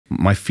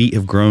My feet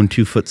have grown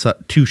 2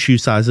 shoe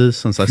sizes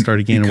since I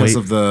started gaining weight. Because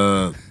of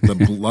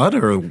the blood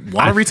or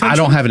water retention? I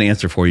don't have an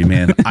answer for you,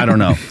 man. I don't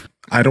know.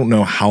 I don't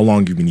know how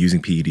long you've been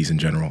using PEDs in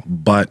general,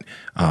 but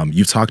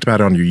you've talked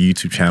about it on your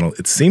YouTube channel.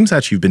 It seems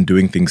that you've been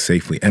doing things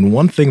safely. And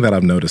one thing that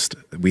I've noticed,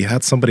 we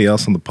had somebody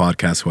else on the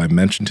podcast who I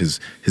mentioned his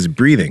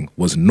breathing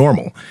was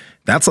normal.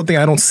 That's something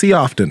I don't see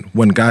often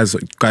when guys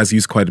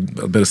use quite a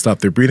bit of stuff.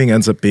 Their breathing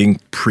ends up being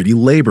pretty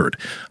labored.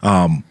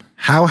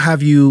 How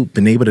have you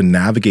been able to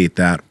navigate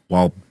that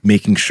while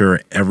making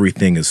sure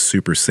everything is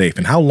super safe?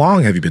 And how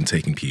long have you been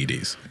taking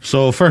PEDs?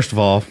 So first of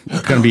all,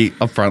 it's going to be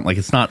upfront. Like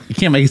you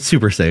can't make it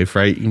super safe,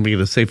 right? You can make it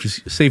as safe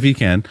as you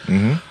can.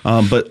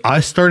 But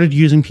I started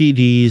using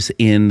PEDs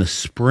in the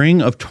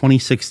spring of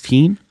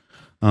 2016.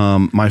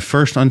 My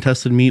first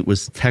untested meet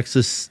was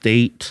Texas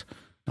State,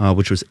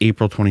 which was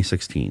April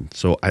 2016.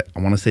 So I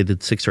want to say I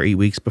did 6 or 8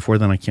 weeks before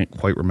then. I can't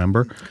quite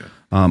remember.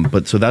 Okay.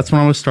 But so that's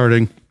when I was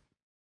starting.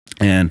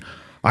 And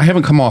I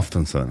haven't come off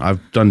since then. I've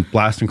done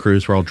blast and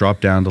cruise where I'll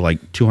drop down to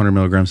like 200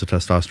 milligrams of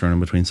testosterone in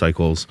between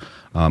cycles.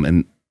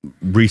 And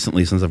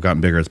recently, since I've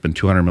gotten bigger, it's been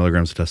 200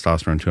 milligrams of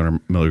testosterone, 200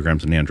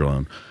 milligrams of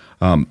nandrolone.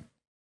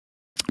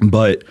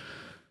 But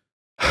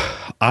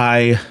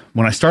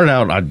when I started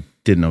out, I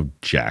didn't know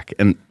jack.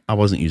 And I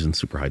wasn't using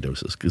super high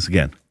doses because,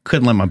 again,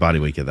 couldn't let my body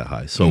weight get that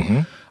high. So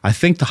I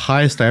think the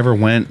highest I ever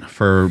went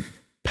for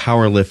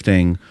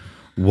powerlifting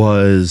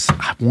was,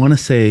 I want to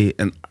say,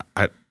 and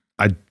I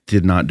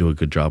did not do a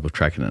good job of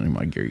tracking any of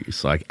my gear use.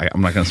 So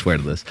I'm not going to swear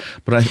to this,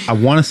 but I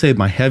want to say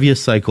my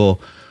heaviest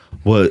cycle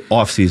was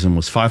off season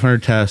was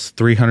 500 tests,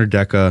 300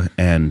 deca,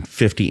 and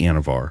 50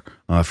 anavar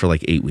for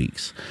like 8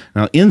 weeks.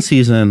 Now in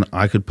season,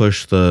 I could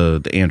push the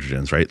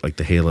androgens, right? Like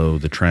the halo,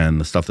 the trend,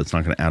 the stuff that's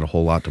not going to add a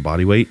whole lot to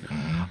body weight.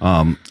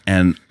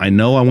 And I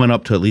know I went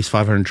up to at least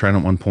 500 trend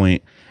at one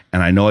point,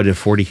 and I know I did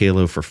 40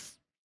 halo for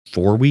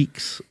 4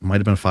 weeks, might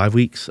have been 5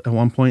 weeks at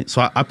one point.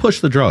 So I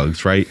pushed the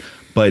drugs, right?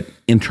 But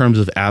in terms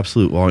of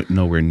absolute, well,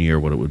 nowhere near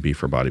what it would be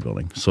for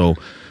bodybuilding. So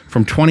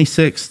from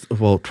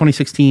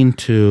 2016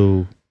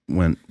 to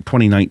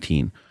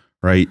 2019,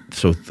 right?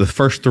 So the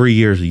first 3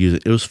 years of using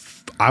it was,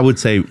 I would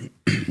say,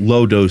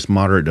 low dose,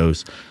 moderate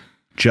dose,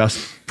 just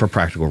for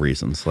practical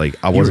reasons. Like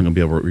I wasn't going to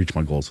be able to reach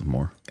my goals with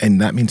more.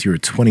 And that means you were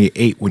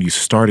 28 when you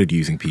started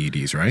using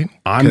PEDs, right?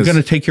 I'm going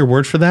to take your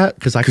word for that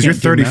because you're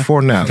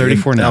 34 now.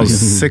 34 now. That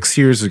was 6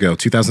 years ago.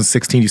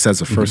 2016, you said it's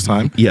the first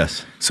time?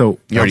 Yes. So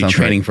you're already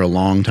training for a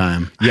long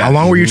time. Yeah. How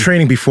long were you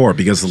training before?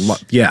 Because,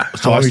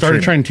 So I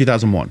started training in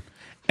 2001.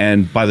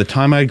 And by the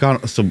time I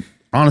got, so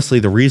honestly,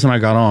 the reason I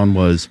got on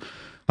was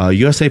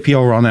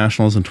USAPL Raw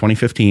Nationals in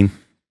 2015.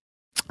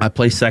 I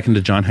placed second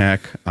to John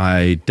Hack.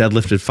 I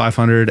deadlifted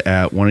 500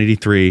 at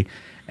 183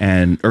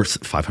 or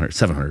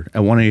 700 at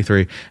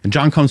 183. And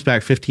John comes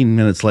back 15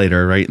 minutes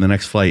later, right, in the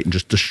next flight and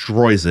just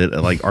destroys it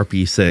at like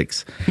RPE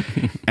 6.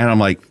 And I'm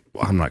like,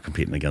 well, I'm not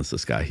competing against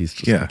this guy. He's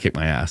just gonna kick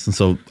my ass. And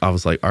so I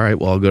was like, all right,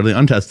 well, I'll go to the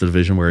untested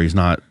division where he's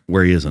not,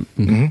 where he isn't.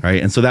 Right.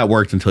 And so that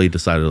worked until he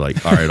decided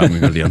like, all right, I'm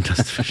gonna go to the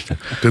untested division.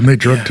 Didn't they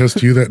drug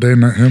test you that day,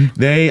 not him?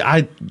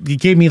 He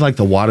gave me like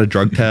the WADA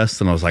drug test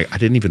and I was like, I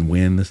didn't even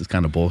win. This is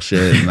kind of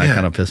bullshit. And that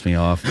kind of pissed me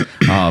off.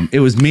 It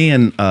was me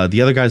and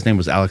the other guy's name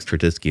was Alex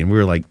Trudisky, and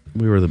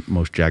we were the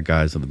most jacked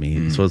guys of the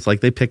meet. So it's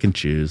like they pick and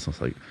choose. I was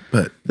like,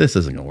 but this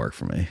isn't gonna work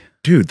for me.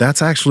 Dude,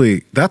 that's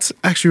actually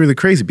really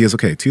crazy because,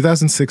 okay,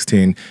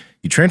 2016,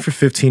 you trained for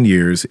 15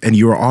 years and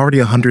you were already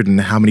 100 and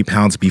how many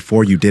pounds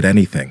before you did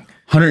anything?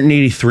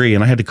 183,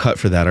 and I had to cut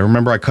for that. I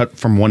remember I cut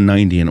from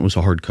 190 and it was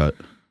a hard cut.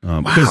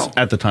 Because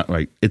at the time,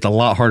 right, it's a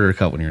lot harder to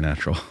cut when you're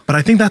natural. But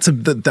I think that's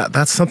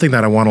something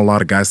that I want a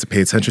lot of guys to pay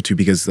attention to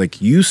because,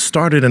 like, you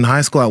started in high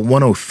school at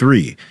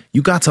 103.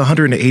 You got to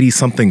 180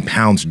 something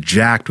pounds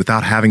jacked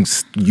without having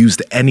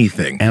used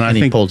anything. And I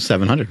think you pulled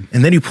 700.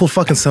 And then you pulled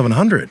fucking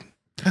 700.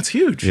 That's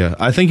huge. Yeah,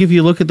 I think if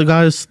you look at the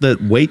guys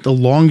that wait the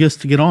longest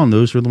to get on,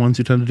 those are the ones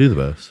who tend to do the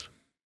best.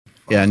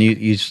 Yeah, and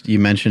you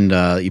mentioned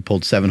you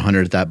pulled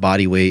 700 at that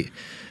body weight,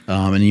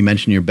 and you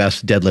mentioned your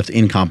best deadlift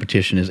in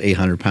competition is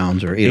 800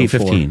 pounds or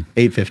 815.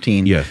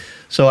 815. Yeah.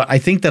 So I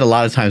think that a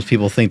lot of times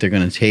people think they're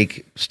going to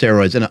take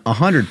steroids, and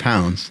 100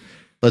 pounds,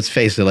 let's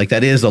face it, like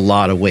that is a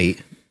lot of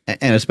weight,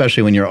 and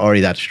especially when you're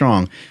already that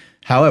strong.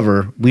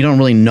 However, we don't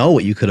really know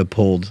what you could have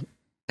pulled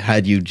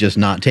had you just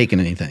not taken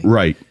anything.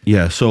 Right.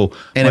 Yeah. So,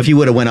 and if you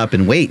would have went up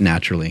in weight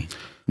naturally,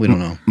 we don't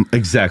know.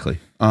 Exactly.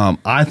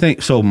 I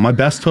think so. My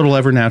best total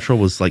ever natural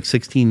was like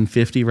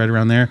 1650, right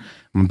around there.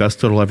 My best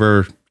total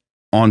ever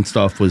on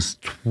stuff was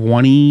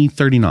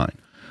 2039,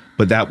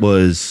 but that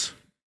was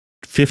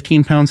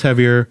 15 pounds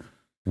heavier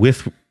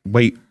with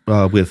weight,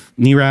 with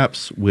knee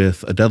wraps,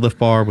 with a deadlift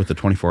bar, with a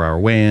 24-hour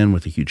weigh-in,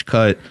 with a huge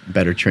cut.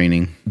 Better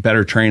training.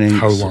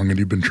 How long had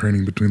you been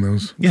training between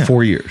those? Yeah.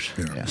 4 years.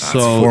 Yeah. So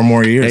that's 4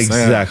 more years.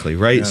 Exactly.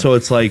 Right. Yeah. So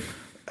it's like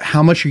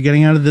how much you're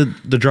getting out of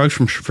the drugs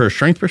for a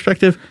strength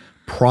perspective,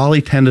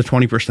 probably 10 to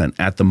 20%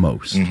 at the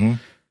most.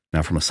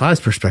 Now, from a size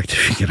perspective,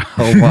 you get a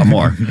whole lot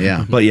more.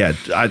 Yeah. But yeah,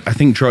 I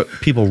think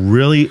people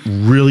really,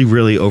 really,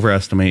 really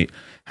overestimate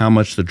how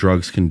much the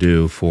drugs can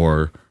do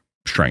for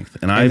strength.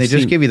 And they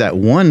just give you that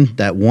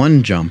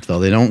one jump though.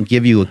 They don't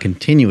give you a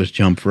continuous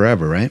jump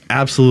forever, right?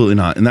 Absolutely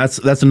not. And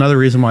that's another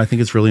reason why I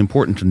think it's really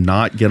important to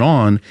not get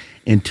on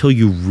until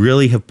you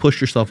really have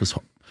pushed yourself as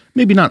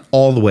maybe not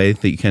all the way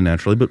that you can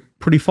naturally, but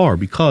pretty far,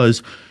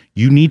 because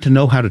you need to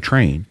know how to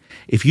train.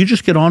 If you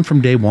just get on from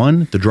day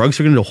one, the drugs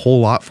are going to do a whole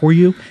lot for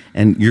you,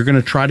 and you're going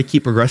to try to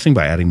keep progressing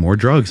by adding more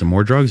drugs and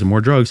more drugs and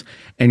more drugs,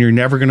 and you're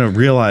never going to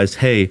realize,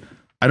 hey,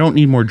 I don't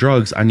need more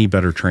drugs, I need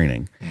better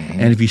training.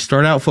 And if you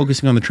start out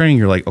focusing on the training,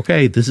 you're like,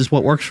 okay, this is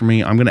what works for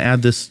me. I'm going to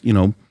add this,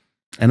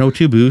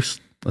 NO2 boost,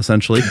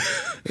 essentially.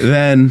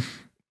 Then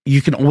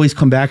you can always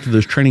come back to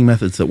those training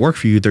methods that work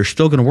for you. They're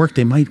still going to work.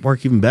 They might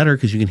work even better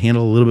because you can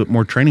handle a little bit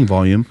more training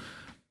volume,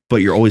 but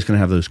you're always going to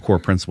have those core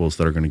principles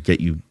that are going to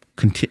get you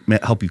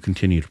help you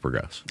continue to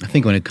progress. I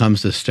think when it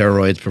comes to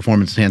steroids,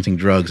 performance enhancing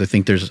drugs, I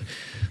think there's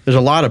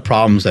a lot of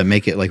problems that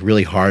make it like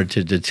really hard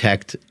to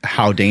detect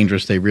how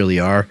dangerous they really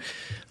are.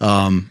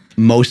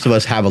 Most of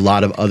us have a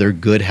lot of other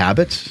good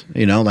habits,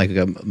 like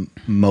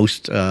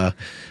a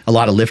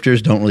lot of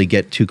lifters don't really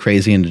get too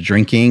crazy into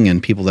drinking,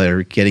 and people that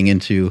are getting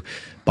into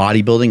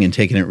bodybuilding and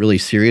taking it really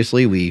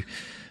seriously, we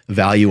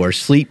value our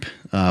sleep.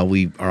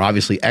 We are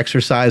obviously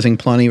exercising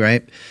plenty,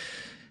 right?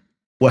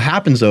 What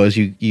happens though is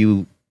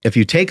if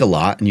you take a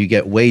lot and you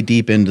get way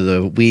deep into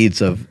the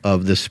weeds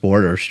of this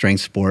sport or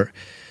strength sport,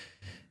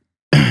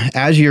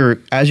 as you're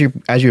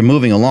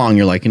moving along,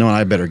 you're like,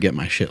 I better get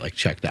my shit like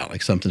checked out.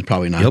 Like something's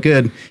probably not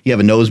good. You have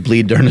a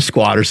nosebleed during a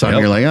squat or something.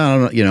 You're like, I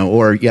don't know,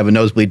 or you have a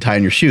nosebleed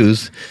tying your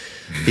shoes.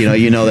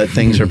 You know that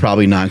things are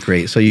probably not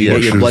great. So you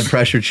get your blood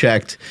pressure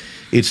checked.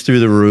 It's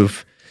through the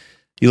roof.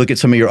 You look at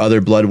some of your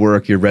other blood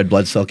work, your red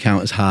blood cell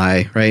count is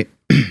high, right?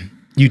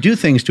 You do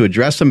things to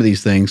address some of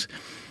these things.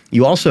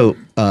 You also,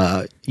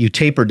 you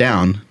taper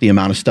down the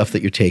amount of stuff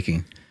that you're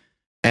taking,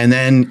 and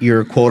then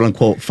you're quote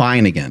unquote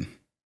fine again.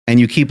 And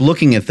you keep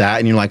looking at that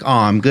and you're like, oh,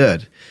 I'm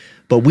good.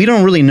 But we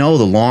don't really know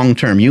the long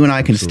term. You and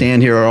I can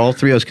stand here, or all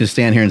three of us can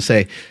stand here and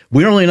say,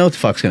 we don't really know what the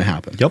fuck's going to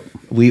happen. Yep.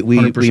 We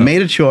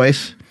made a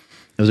choice.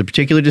 It was a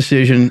particular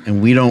decision,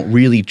 and we don't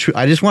really,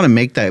 I just want to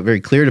make that very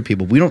clear to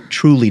people. We don't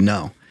truly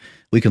know.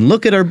 We can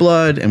look at our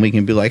blood and we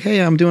can be like, hey,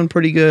 I'm doing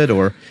pretty good,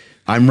 or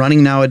I'm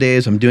running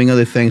nowadays, I'm doing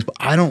other things, but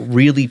I don't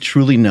really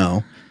truly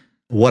know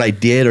what I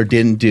did or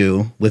didn't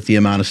do with the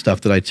amount of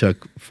stuff that I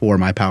took for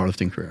my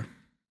powerlifting career.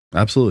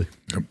 Absolutely.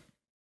 Yep.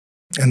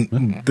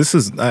 And this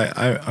is,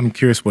 I'm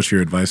curious what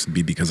your advice would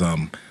be, because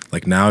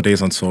like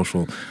nowadays on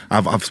social,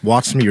 I've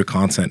watched some of your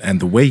content, and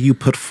the way you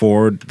put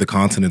forward the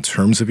content in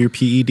terms of your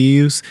PED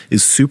use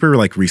is super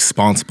like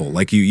responsible.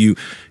 Like you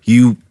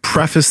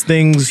preface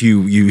things,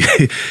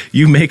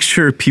 you make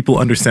sure people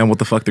understand what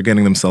the fuck they're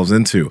getting themselves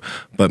into.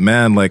 But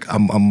man, like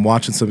I'm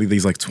watching some of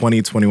these like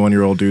 20,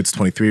 21-year-old dudes,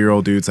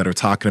 23-year-old dudes that are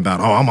talking about,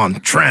 oh, I'm on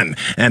trend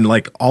and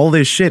like all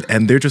this shit,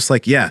 and they're just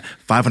like, yeah,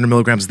 500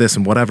 milligrams of this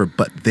and whatever,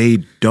 but they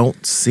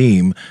don't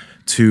seem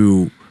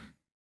to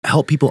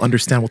help people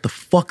understand what the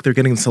fuck they're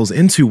getting themselves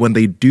into when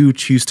they do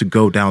choose to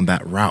go down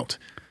that route.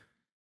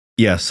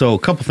 Yeah, so a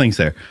couple things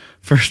there.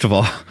 First of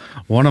all,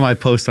 one of my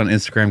posts on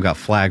Instagram got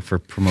flagged for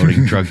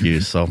promoting drug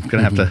use, so I'm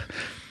going to have to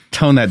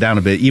tone that down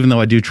a bit, even though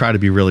I do try to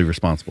be really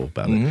responsible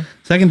about it.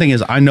 Second thing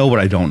is, I know what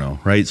I don't know,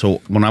 right?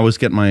 So when I was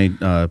getting my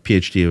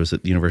PhD, it was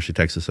at the University of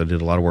Texas. I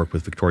did a lot of work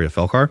with Victoria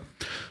Felkar.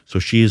 So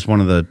she is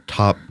one of the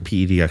top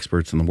PED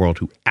experts in the world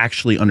who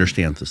actually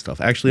understands this stuff.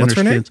 What's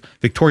her name?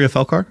 Victoria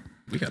Felkar.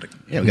 We gotta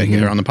get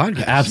her on the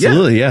podcast.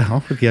 Absolutely,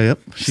 yeah. Yep.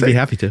 She'd be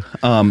happy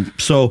to.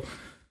 So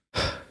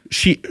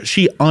she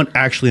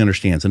actually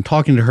understands, and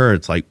talking to her,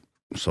 it's like,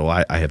 so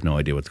I have no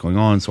idea what's going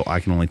on. So I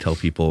can only tell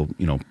people,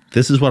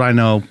 this is what I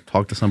know.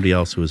 Talk to somebody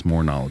else who is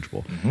more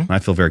knowledgeable. And I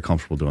feel very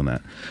comfortable doing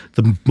that.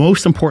 The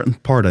most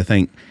important part, I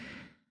think,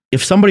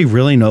 if somebody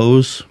really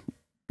knows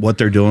what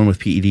they're doing with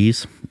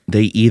PEDs,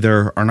 they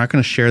either are not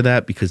going to share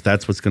that because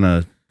that's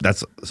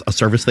a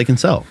service they can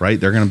sell, right?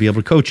 They're going to be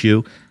able to coach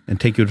you and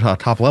take you to a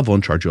top level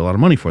and charge you a lot of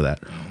money for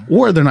that.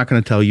 Or they're not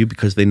going to tell you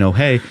because they know,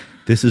 hey,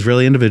 this is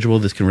really individual.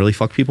 This can really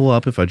fuck people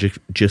up if I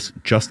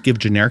just give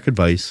generic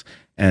advice,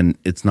 and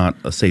it's not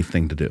a safe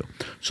thing to do.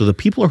 So the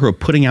people who are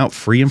putting out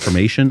free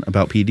information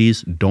about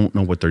PEDs don't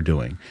know what they're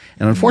doing.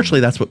 And unfortunately,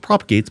 that's what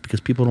propagates, because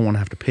people don't want to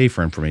have to pay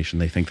for information.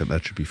 They think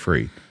that should be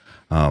free.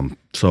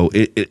 So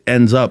it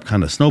ends up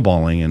kind of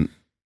snowballing and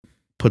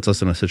puts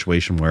us in a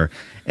situation where,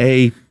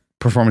 A,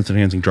 performance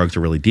enhancing drugs are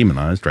really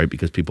demonized, right?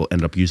 Because people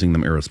end up using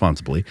them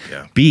irresponsibly.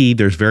 Yeah. B,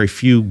 there's very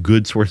few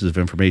good sources of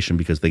information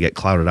because they get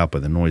clouded out by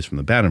the noise from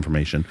the bad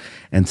information.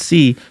 And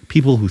C,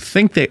 people who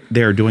think that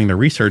they're doing their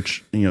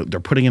research, they're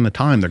putting in the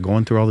time, they're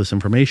going through all this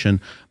information,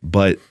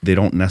 but they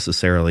don't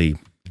necessarily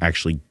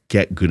actually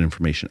get good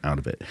information out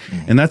of it.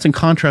 And that's in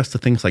contrast to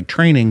things like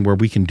training, where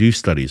we can do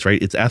studies,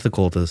 right? It's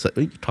ethical to,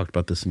 you talked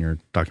about this in your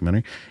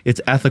documentary,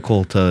 it's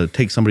ethical to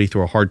take somebody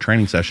through a hard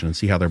training session and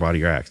see how their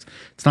body reacts.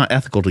 It's not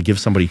ethical to give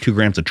somebody 2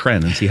 grams of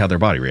tren and see how their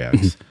body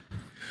reacts.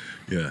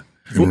 Yeah.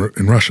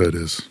 In Russia, it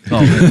is.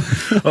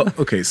 Oh,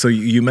 okay, so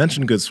you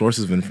mentioned good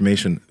sources of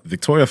information.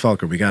 Victoria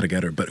Falker, we got to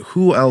get her. But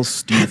who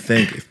else do you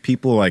think, if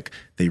people like,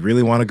 they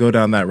really want to go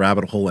down that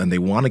rabbit hole and they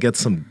want to get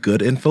some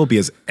good info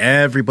because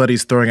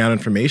everybody's throwing out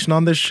information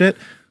on this shit,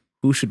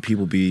 who should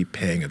people be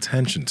paying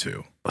attention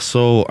to?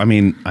 So, I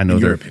mean, I know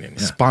they're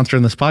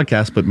sponsoring this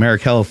podcast, but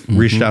Merrick Health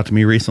reached out to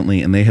me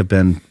recently and they have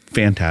been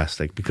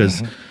fantastic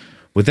because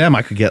with them,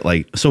 I could get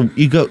like, so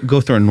you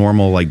go through a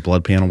normal like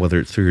blood panel, whether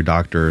it's through your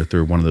doctor or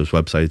through one of those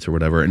websites or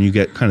whatever, and you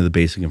get kind of the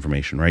basic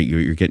information, right?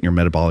 You're getting your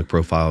metabolic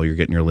profile, you're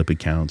getting your lipid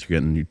counts, you're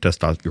getting your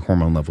testosterone, your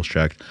hormone levels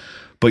checked,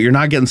 but you're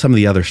not getting some of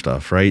the other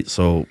stuff, right?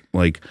 So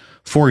like,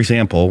 for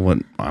example,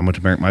 when I went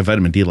to Merrick, my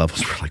vitamin D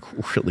levels were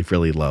like really,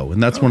 really low.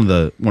 And that's one of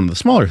the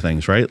smaller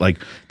things, right? Like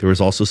there was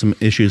also some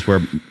issues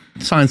where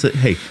signs that,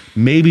 hey,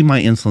 maybe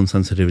my insulin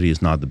sensitivity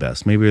is not the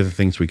best. Maybe there are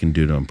things we can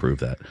do to improve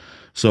that.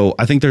 So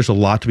I think there's a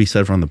lot to be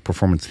said from the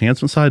performance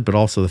enhancement side, but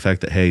also the fact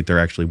that, hey, they're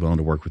actually willing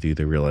to work with you.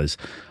 They realize,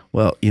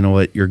 well, you know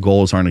what, your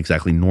goals aren't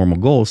exactly normal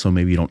goals, so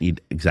maybe you don't need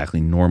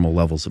exactly normal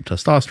levels of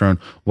testosterone.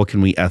 What can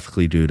we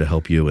ethically do to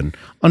help you? And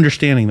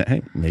understanding that,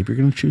 hey, maybe you're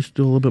going to choose to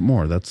do a little bit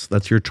more.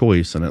 That's your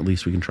choice, and at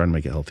least we can try to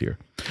make it healthier.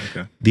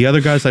 Okay. The other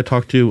guys I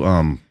talked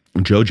to,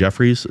 Joe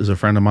Jeffries is a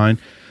friend of mine.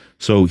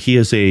 So he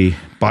is a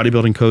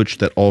bodybuilding coach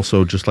that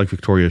also, just like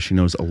Victoria, he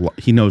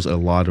knows a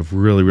lot of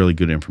really, really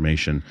good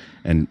information,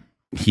 and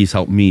he's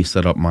helped me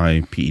set up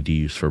my PED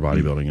use for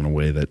bodybuilding in a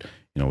way that,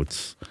 you know,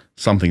 it's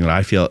something that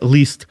I feel, at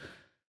least,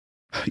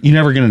 you're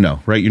never going to know,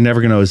 right? You're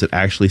never going to know, is it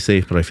actually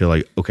safe? But I feel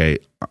like, okay,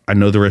 I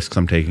know the risks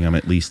I'm taking. I'm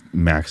at least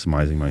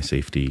maximizing my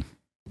safety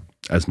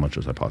as much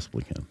as I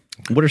possibly can.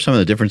 What are some of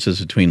the differences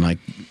between like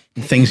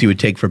things you would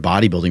take for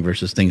bodybuilding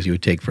versus things you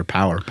would take for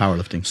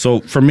powerlifting? So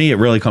for me, it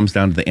really comes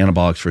down to the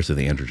anabolics versus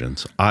the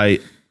androgens.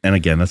 And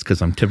again, that's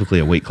because I'm typically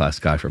a weight class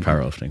guy for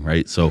powerlifting,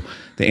 right? So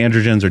the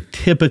androgens are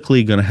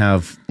typically going to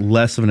have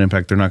less of an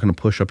impact. They're not going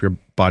to push up your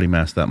body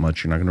mass that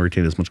much. You're not going to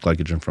retain as much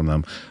glycogen from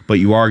them, but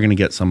you are going to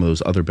get some of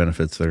those other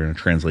benefits that are going to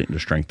translate into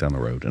strength down the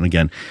road. And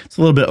again, it's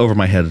a little bit over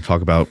my head to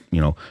talk about, you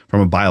know,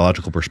 from a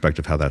biological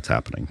perspective, how that's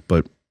happening.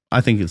 But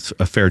I think it's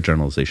a fair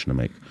generalization to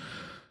make.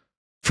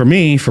 For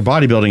me, for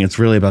bodybuilding, it's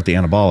really about the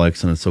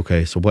anabolics, and it's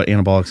okay. So what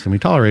anabolics can we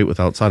tolerate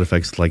without side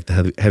effects, like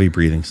the heavy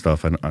breathing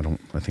stuff? I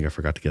think I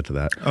forgot to get to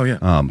that. Oh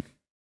yeah.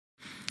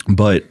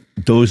 But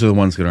those are the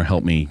ones that are going to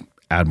help me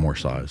add more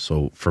size.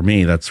 So for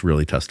me, that's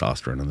really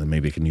testosterone, and then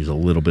maybe I can use a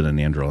little bit of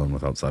nandrolone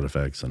without side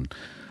effects. And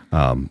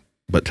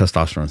but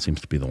testosterone seems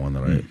to be the one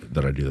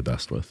that I do the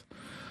best with.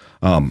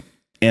 And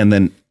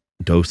then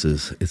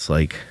doses, it's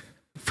like,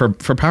 For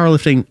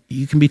powerlifting,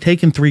 you can be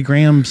taking 3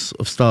 grams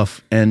of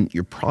stuff and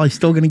you're probably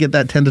still going to get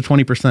that 10 to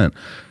 20%.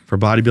 For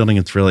bodybuilding,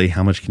 it's really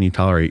how much can you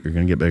tolerate? You're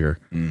going to get bigger.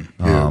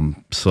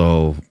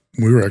 So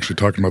we were actually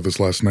talking about this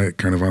last night,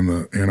 kind of on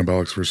the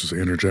anabolics versus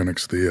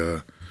androgenics.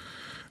 The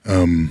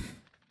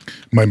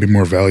might be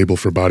more valuable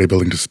for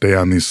bodybuilding to stay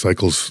on these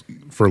cycles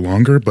for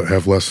longer, but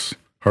have less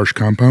harsh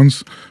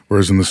compounds.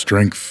 Whereas in the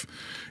strength,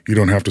 you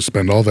don't have to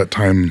spend all that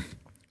time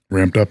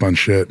ramped up on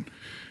shit.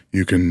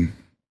 You can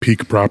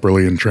peak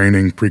properly in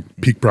training,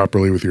 peak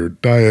properly with your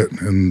diet,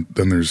 and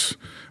then there's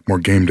more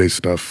game day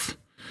stuff,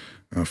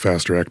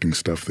 faster acting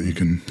stuff that you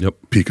can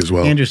peak as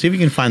well. Andrew, see if you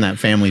can find that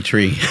family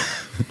tree.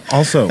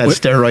 Also, that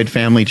steroid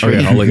family tree.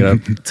 Okay, I'll look it up.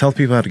 Tell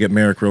people how to get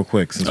Merrick real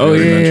quick. Since we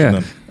mentioned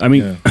them. I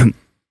mean,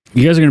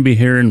 you guys are going to be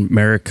hearing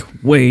Merrick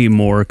way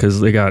more because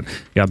they got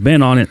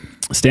Ben on it.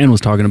 Stan was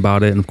talking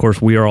about it, and of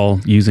course, we are all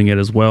using it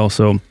as well.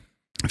 So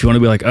if you want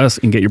to be like us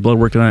and get your blood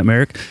work done at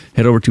Merrick,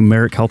 head over to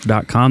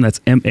merrickhealth.com. That's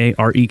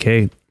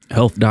MAREK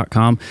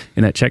health.com,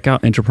 and at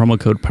checkout enter promo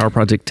code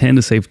PowerProject10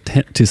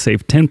 to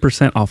save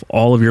 10% off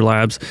all of your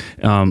labs.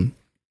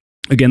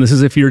 Again, this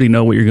is if you already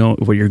know what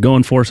you're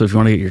going for. So if you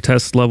want to get your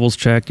test levels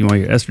checked, you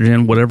want your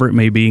estrogen, whatever it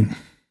may be,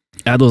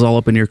 add those all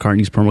up into your cart and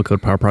use promo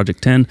code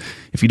PowerProject10.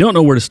 If you don't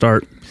know where to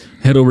start,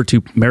 head over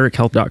to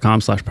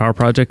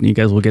merrickhealth.com/powerproject, and you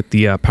guys will get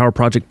the Power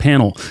Project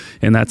panel,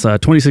 and that's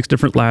 26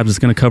 different labs. It's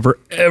going to cover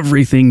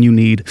everything you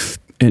need.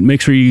 And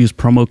make sure you use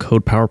promo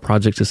code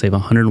PowerProject to save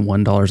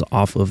 $101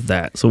 off of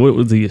that. So what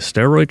was the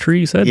steroid tree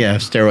you said? Yeah,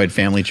 steroid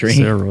family tree.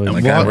 Steroid. Oh my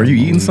God, were you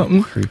eating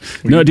something?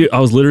 No, dude, I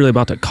was literally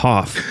about to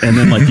cough. And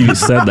then like you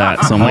said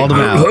that. So I'm like,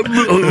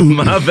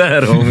 my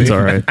bad, homie. It's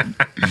all right.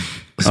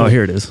 So,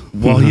 here it is.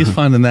 While he's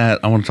finding that,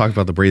 I want to talk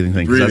about the breathing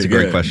thing, because that's a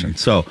great question.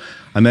 So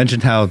I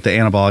mentioned how the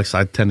anabolics,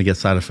 I tend to get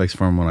side effects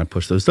from when I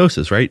push those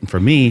doses, right? And for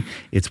me,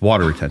 it's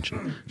water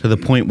retention to the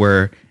point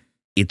where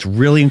it's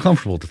really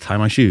uncomfortable to tie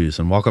my shoes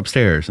and walk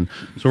upstairs. And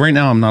so right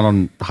now I'm not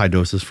on high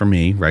doses for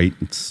me, right?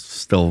 It's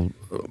still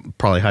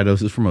probably high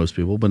doses for most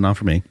people, but not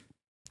for me.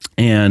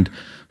 And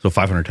so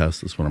 500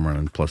 tests is what I'm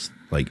running. Plus,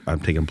 like, I'm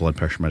taking blood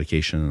pressure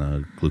medication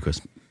and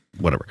glucose,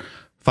 whatever,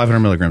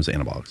 500 milligrams of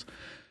anabolics.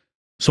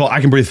 So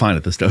I can breathe fine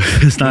at this dose.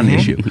 It's not an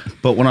issue.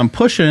 But when I'm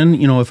pushing,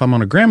 you know, if I'm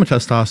on a gram of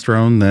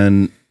testosterone,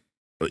 then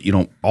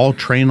I'll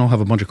train, I'll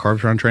have a bunch of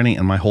carbs around training,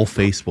 and my whole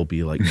face will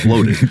be like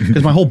bloated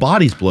because my whole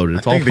body's bloated.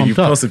 It's all pumped you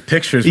up. posted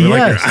pictures with like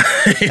your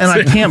eyes. And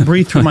I can't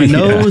breathe through my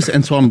nose,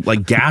 and so I'm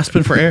like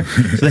gasping for air.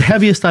 So the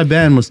heaviest I've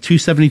been was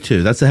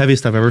 272. That's the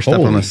heaviest I've ever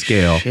stepped on a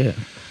scale. Shit.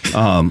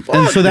 And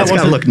so that That's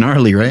gotta look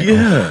gnarly, right?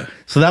 Yeah.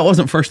 So that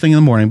wasn't first thing in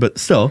the morning, but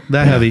still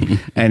that heavy.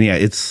 And yeah,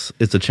 it's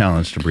a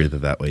challenge to breathe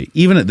at that weight.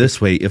 Even at this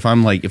weight, if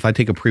I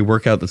take a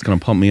pre-workout that's going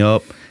to pump me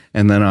up,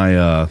 and then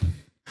I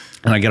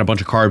get a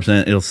bunch of carbs in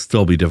it, it'll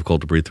still be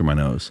difficult to breathe through my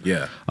nose.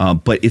 Yeah.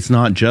 But it's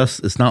not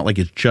like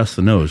it's just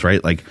the nose,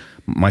 right? Like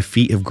my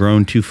feet have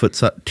grown 2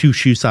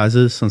 shoe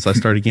sizes since I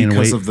started gaining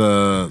weight. Because of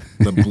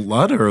the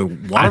blood or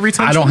water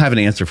retention? I don't have an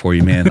answer for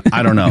you, man.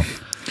 I don't know.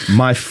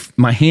 My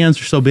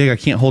hands are so big I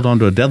can't hold on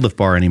to a deadlift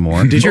bar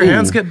anymore. Did your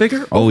hands get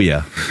bigger? Oh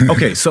yeah.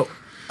 Okay, so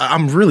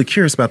I'm really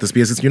curious about this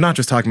because you're not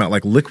just talking about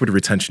like liquid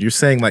retention. You're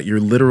saying that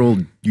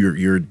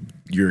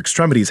your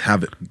extremities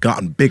have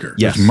gotten bigger.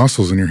 Yes. There's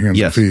muscles in your hands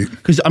and feet.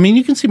 Because I mean,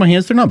 you can see my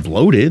hands; they're not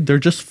bloated; they're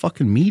just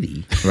fucking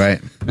meaty. Right.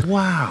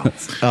 Wow.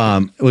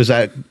 Was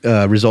that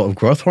a result of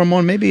growth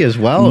hormone maybe as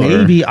well?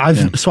 Maybe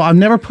I've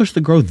never pushed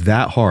the growth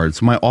that hard.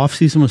 So my off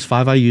season was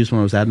 5 IUs when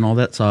I was adding all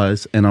that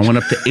size, and I went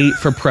up to 8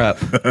 for prep.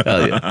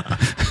 Hell yeah.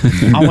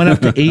 I went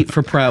up to 8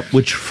 for prep,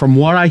 which from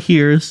what I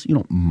hear is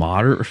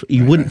moderate.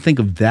 You wouldn't think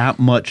of that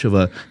much of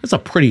a. That's a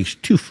pretty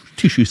two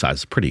shoe size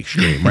is pretty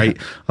extreme, right?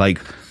 Like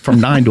from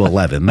 9 to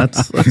 11.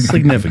 That's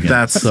significant.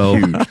 That's so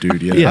huge,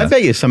 dude. Yeah. I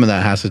bet you some of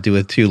that has to do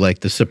with too, like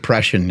the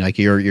suppression. Like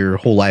your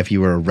whole life,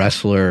 you were a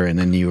wrestler, and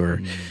then you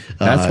were.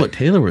 That's what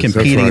Taylor was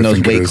competing in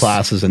those weight is.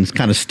 classes and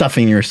kind of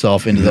stuffing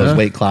yourself into those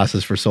weight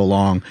classes for so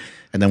long.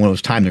 And then when it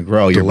was time to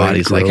grow, your Delayed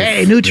body's growth. like,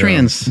 hey,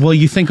 nutrients. Well,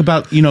 you think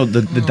about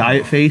the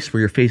diet face where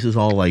your face is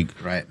all like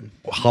Right.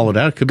 hollowed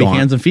out. It could be Gone.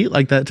 hands and feet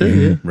like that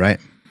too. Yeah. Right.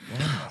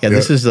 Yeah,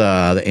 this is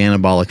the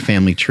anabolic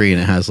family tree,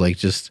 and it has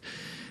like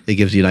it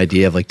gives you an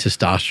idea of like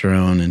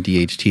testosterone and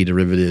DHT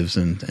derivatives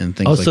and things like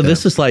that. Oh, so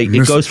this is like,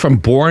 it goes from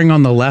boring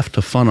on the left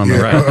to fun on the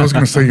right. I was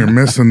going to say you're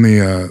missing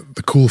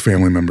the cool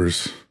family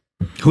members.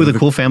 Who are the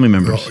cool family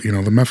members?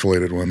 The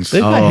methylated ones.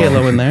 They've got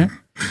Halo in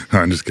there. No,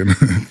 I'm just kidding.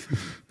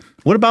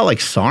 What about like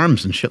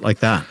SARMs and shit like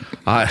that?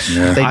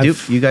 They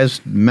Do you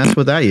guys mess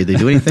with that? They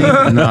do anything?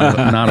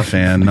 not a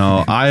fan.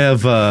 No,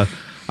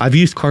 I've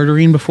used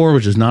cardarine before,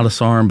 which is not a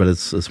SARM, but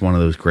it's one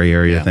of those gray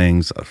area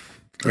things.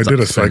 I did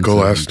a cycle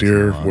last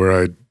year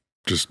where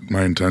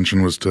my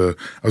intention was I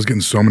was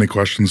getting so many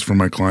questions from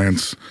my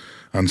clients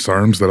on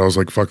SARMs that I was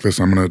like, fuck this,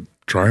 I'm going to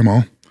try them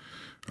all.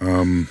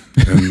 And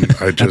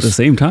I just At the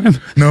same time?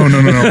 No.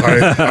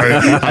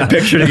 I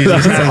pictured it.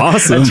 That's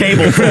awesome. A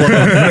table full of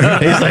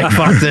them. He's like,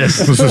 fuck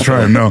this. Let's just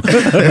try them. No,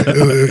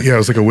 it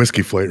was like a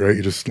whiskey flight, right?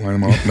 You just line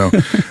them up. No,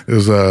 it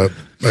was.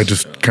 I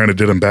just kind of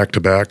did them back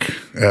to back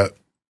at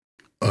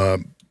a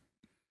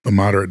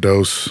moderate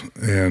dose,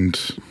 and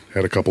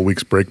had a couple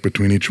weeks break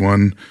between each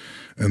one,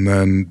 and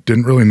then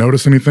didn't really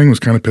notice anything. Was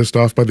kind of pissed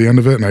off by the end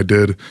of it, and I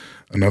did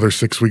another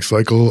 6-week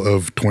cycle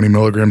of 20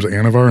 milligrams of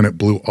Anavar, and it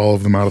blew all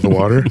of them out of the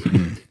water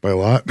by a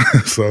lot.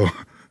 So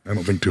I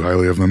don't think too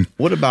highly of them.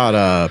 What about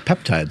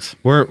peptides?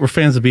 We're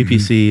fans of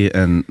BPC,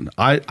 and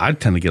I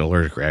tend to get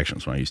allergic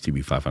reactions when I use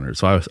TB500,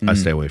 so I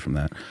stay away from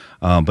that.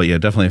 But yeah,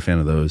 definitely a fan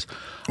of those.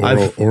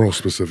 Oral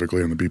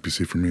specifically on the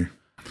BPC for me.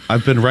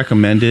 I've been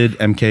recommended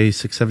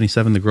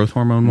MK677, the growth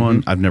hormone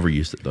one. I've never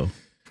used it though.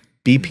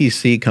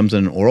 BPC comes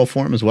in oral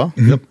form as well?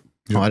 Yep.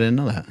 Oh, I didn't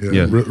know that.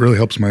 Yeah, really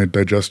helps my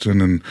digestion,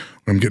 and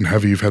when I'm getting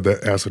heavy, you've had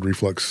that acid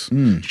reflux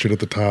shit at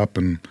the top,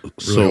 and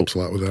really helps a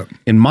lot with that.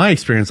 In my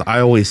experience, I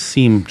always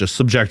seem, just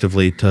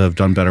subjectively, to have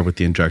done better with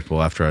the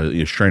injectable after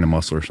I strain a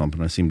muscle or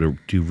something. I seem to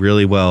do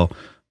really well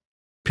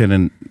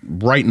pinning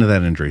right into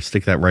that injury,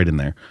 stick that right in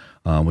there,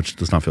 which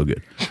does not feel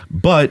good.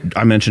 But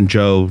I mentioned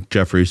Joe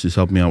Jeffries, who's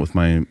helped me out with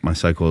my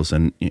cycles,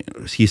 and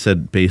he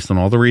said based on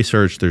all the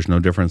research, there's no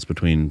difference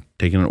between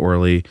taking it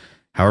orally.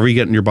 However you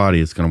get in your body,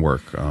 it's going to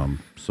work.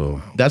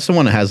 So that's the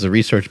one that has the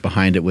research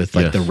behind it with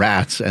like the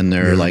rats and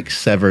their like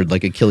severed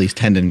like Achilles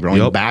tendon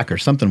growing back or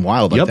something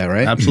wild like that,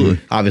 right? Absolutely.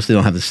 Obviously,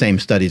 don't have the same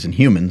studies in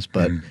humans,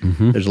 but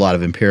there's a lot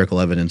of empirical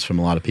evidence from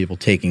a lot of people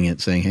taking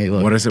it, saying, "Hey,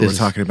 look, what is it we're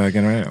talking about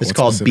again? Right? It's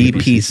called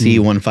BPC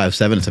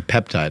 157. It's a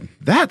peptide.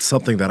 That's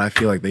something that I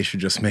feel like they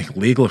should just make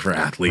legal for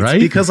athletes, right?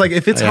 Because like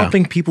if it's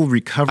helping people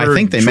recover, I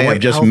think they may have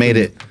just made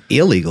it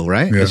illegal,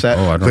 right? Yeah. Is that?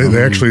 I don't know.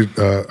 They actually,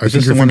 I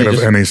think you're the one thinking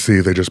of they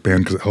NAC. They just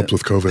banned because it helps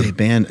with COVID. They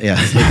banned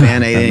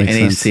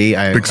NAC.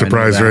 Big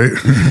surprise, right?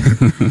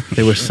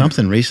 There was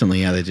something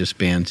recently, they just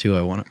banned too.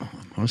 I want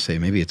to say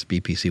maybe it's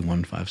BPC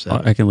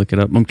 157. I can look it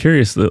up. I'm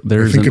curious. I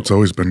think it's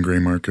always been gray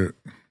market.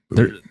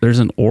 There's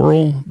an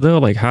oral though.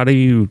 Like, how do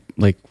you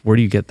where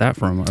do you get that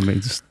from? I mean,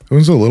 it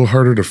was a little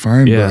harder to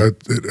find, but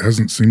it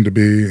hasn't seemed to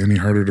be any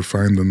harder to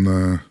find than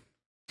the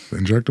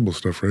injectable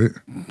stuff, right?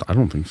 I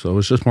don't think so.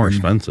 It's just more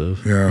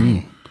expensive.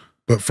 Yeah.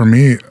 But for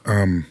me,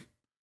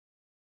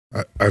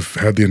 I've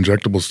had the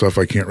injectable stuff.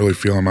 I can't really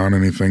feel I'm on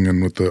anything,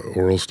 and with the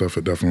oral stuff,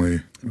 it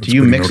definitely. Do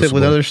you mix it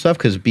with other stuff?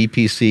 Because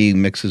BPC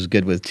mixes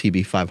good with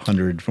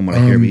TB500, from what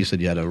I hear. But you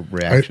said you had a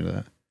reaction to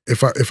that.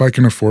 If I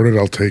can afford it,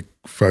 I'll take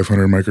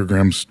 500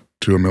 micrograms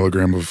to a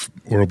milligram of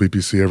oral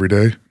BPC every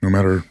day, no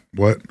matter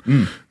what.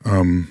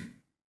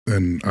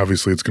 And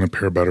obviously it's going to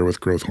pair better with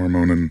growth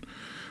hormone. And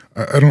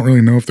I don't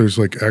really know if there's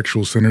like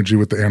actual synergy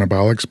with the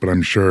anabolics, but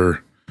I'm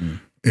sure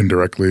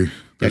indirectly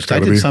there's I got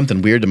to did be.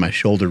 something weird to my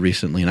shoulder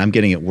recently, and I'm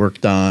getting it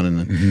worked on,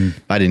 and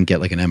I didn't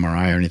get like an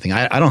MRI or anything.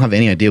 I don't have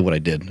any idea what I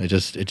did. It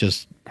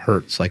just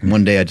hurts. Like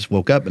one day I just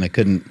woke up and I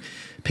couldn't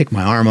pick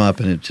my arm up,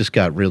 and it just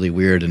got really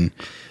weird, and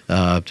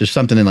just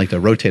something in like the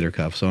rotator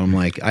cuff. So I'm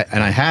like,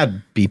 I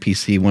had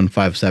BPC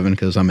 157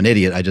 because I'm an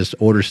idiot. I just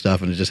order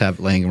stuff and just have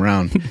it laying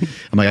around.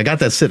 I'm like, I got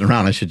that sitting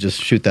around. I should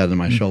just shoot that in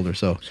my shoulder.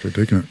 So Start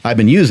taking it. I've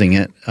been using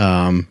it,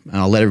 and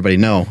I'll let everybody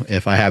know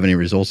if I have any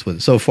results with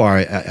it. So far,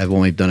 I've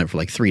only done it for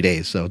like 3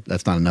 days, so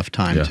that's not enough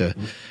time to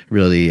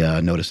really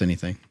notice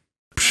anything.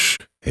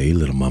 Hey,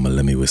 little mama,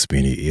 let me whisper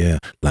in your ear.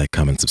 Like,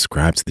 comment,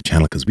 subscribe to the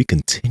channel because we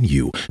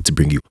continue to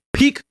bring you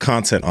peak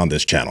content on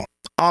this channel.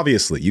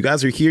 Obviously, you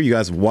guys are here. You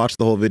guys have watched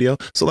the whole video.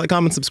 So like,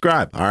 comment,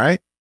 subscribe. All right?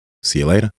 See you later.